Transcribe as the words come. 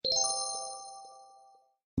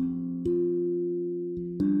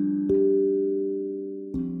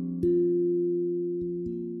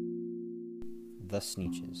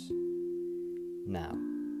Sneetches. Now,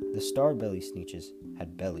 the Starbelly Sneetches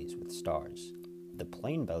had bellies with stars. The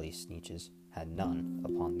Plain-belly Sneetches had none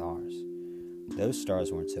upon theirs. Those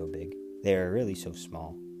stars weren't so big, they were really so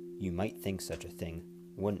small, you might think such a thing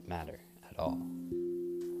wouldn't matter at all.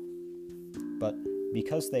 But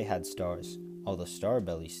because they had stars, all the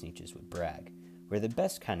Starbelly Sneetches would brag, we're the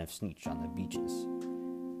best kind of Sneetch on the beaches.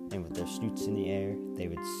 And with their snoots in the air, they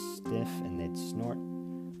would sniff and they'd snort.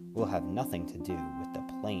 We'll have nothing to do with the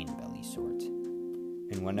plain-belly sort.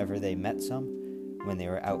 And whenever they met some, when they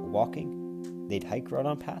were out walking, they'd hike right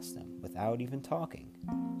on past them without even talking.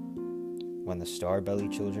 When the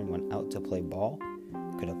Starbelly children went out to play ball,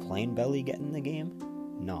 could a plain-belly get in the game?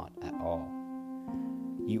 Not at all.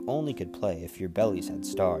 You only could play if your bellies had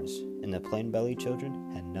stars, and the plain-belly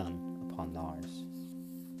children had none upon theirs.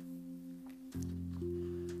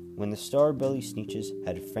 When the Starbelly Sneetches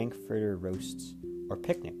had Frankfurter roasts, or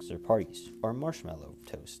picnics or parties, or marshmallow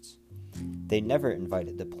toasts, they never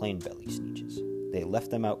invited the plain-belly Sneetches. They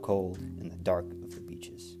left them out cold in the dark of the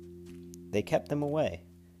beaches. They kept them away,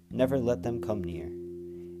 never let them come near,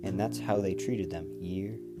 and that's how they treated them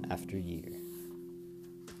year after year.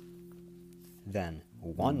 Then,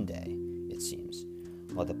 one day, it seems,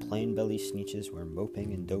 while the plain-belly Sneetches were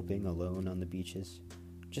moping and doping alone on the beaches,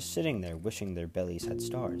 just sitting there wishing their bellies had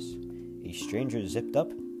stars, a stranger zipped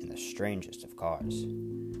up in the strangest of cars.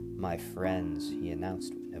 "My friends," he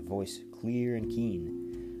announced in a voice clear and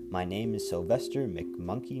keen, "my name is Sylvester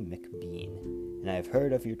McMonkey McBean, and I have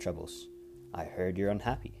heard of your troubles. I heard you're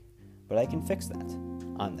unhappy, but I can fix that.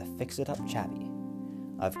 I'm the fix-it-up chappie.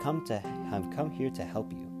 I've come here to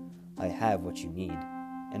help you. I have what you need,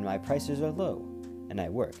 and my prices are low, and I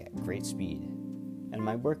work at great speed, and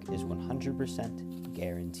my work is 100%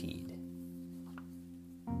 guaranteed."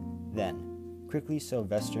 Then, quickly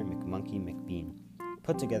Sylvester McMonkey McBean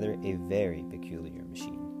put together a very peculiar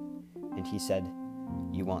machine, and he said,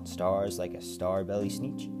 "You want stars like a Starbelly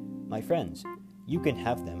Sneetch? My friends, you can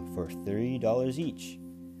have them for $3 each.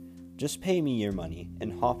 Just pay me your money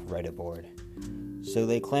and hop right aboard." So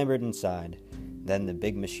they clambered inside. Then the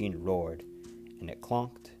big machine roared, and it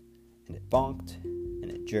clonked, and it bonked, and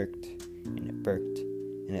it jerked, and it burked,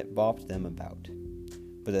 and it bopped them about.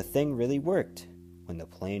 But the thing really worked. When the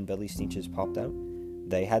plain-belly Sneetches popped out,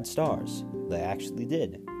 they had stars. They actually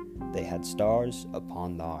did. They had stars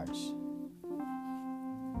upon theirs.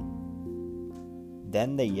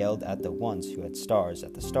 Then they yelled at the ones who had stars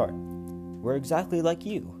at the start. "We're exactly like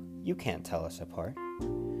you. You can't tell us apart.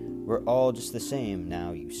 We're all just the same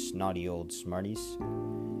now, you snotty old smarties.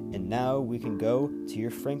 And now we can go to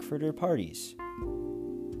your Frankfurter parties."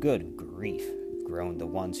 "Good grief," groaned the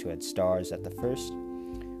ones who had stars at the first.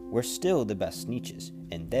 "We're still the best Sneetches,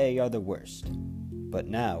 and they are the worst. But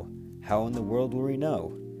now, how in the world will we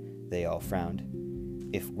know," they all frowned,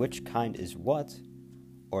 "if which kind is what,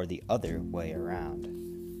 or the other way around?"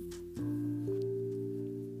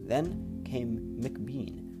 Then came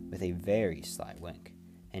McBean with a very sly wink,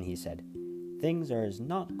 and he said, "Things are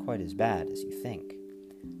not quite as bad as you think.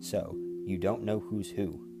 So, you don't know who's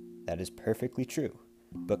who. That is perfectly true.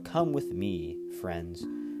 But come with me, friends.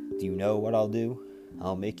 Do you know what I'll do?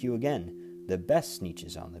 I'll make you again the best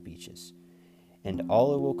Sneetches on the beaches. And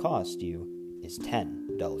all it will cost you is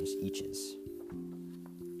 $10 eaches."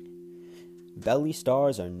 "Belly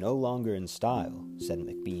stars are no longer in style," said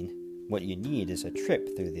McBean. "What you need is a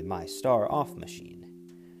trip through the My Star Off machine.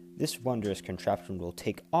 This wondrous contraption will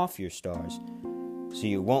take off your stars, so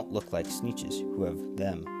you won't look like Sneetches who have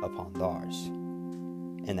them upon theirs."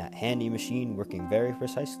 And that handy machine, working very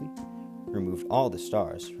precisely, removed all the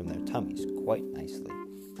stars from their tummies quite nicely.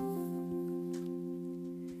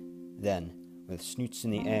 Then, with snoots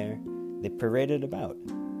in the air, they paraded about,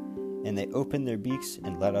 and they opened their beaks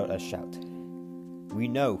and let out a shout. "We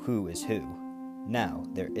know who is who. Now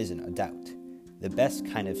there isn't a doubt. The best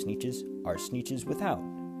kind of Sneetches are Sneetches without."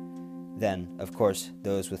 Then, of course,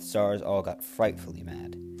 those with stars all got frightfully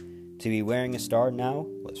mad. To be wearing a star now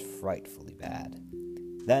was frightfully bad.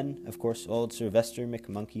 Then, of course, old Sylvester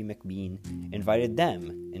McMonkey McBean invited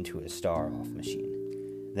them into his star-off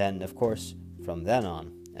machine. Then, of course, from then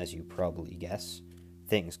on, as you probably guess,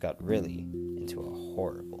 things got really into a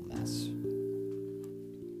horrible mess.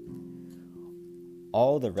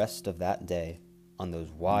 All the rest of that day, on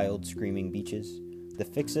those wild, screaming beaches, the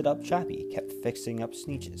fix-it-up chappie kept fixing up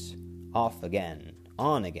Sneetches. Off again,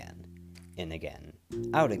 on again, in again,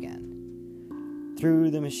 out again.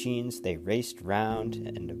 Through the machines they raced round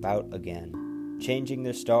and about again, changing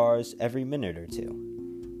their stars every minute or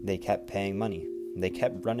two. They kept paying money. They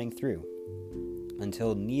kept running through,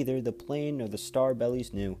 until neither the plain nor the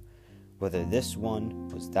Starbellies knew whether this one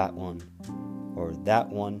was that one, or that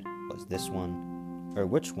one was this one, or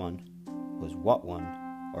which one was what one,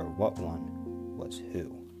 or what one was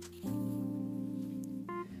who.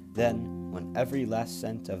 Then, when every last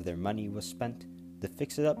cent of their money was spent, the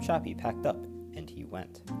fix-it-up chappie packed up, and he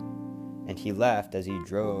went. And he laughed as he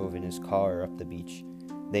drove in his car up the beach.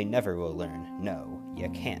 They never will learn, no, you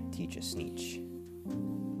can't teach a Sneetch.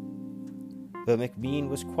 But McBean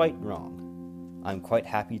was quite wrong. I'm quite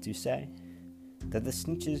happy to say that the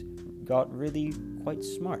Sneetches got really quite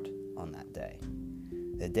smart on that day.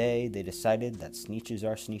 The day they decided that Sneetches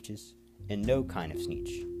are Sneetches, and no kind of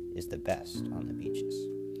Sneetch is the best on the beaches.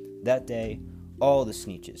 That day, all the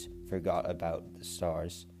Sneetches forgot about the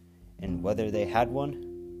stars, and whether they had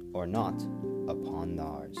one or not upon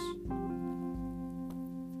theirs.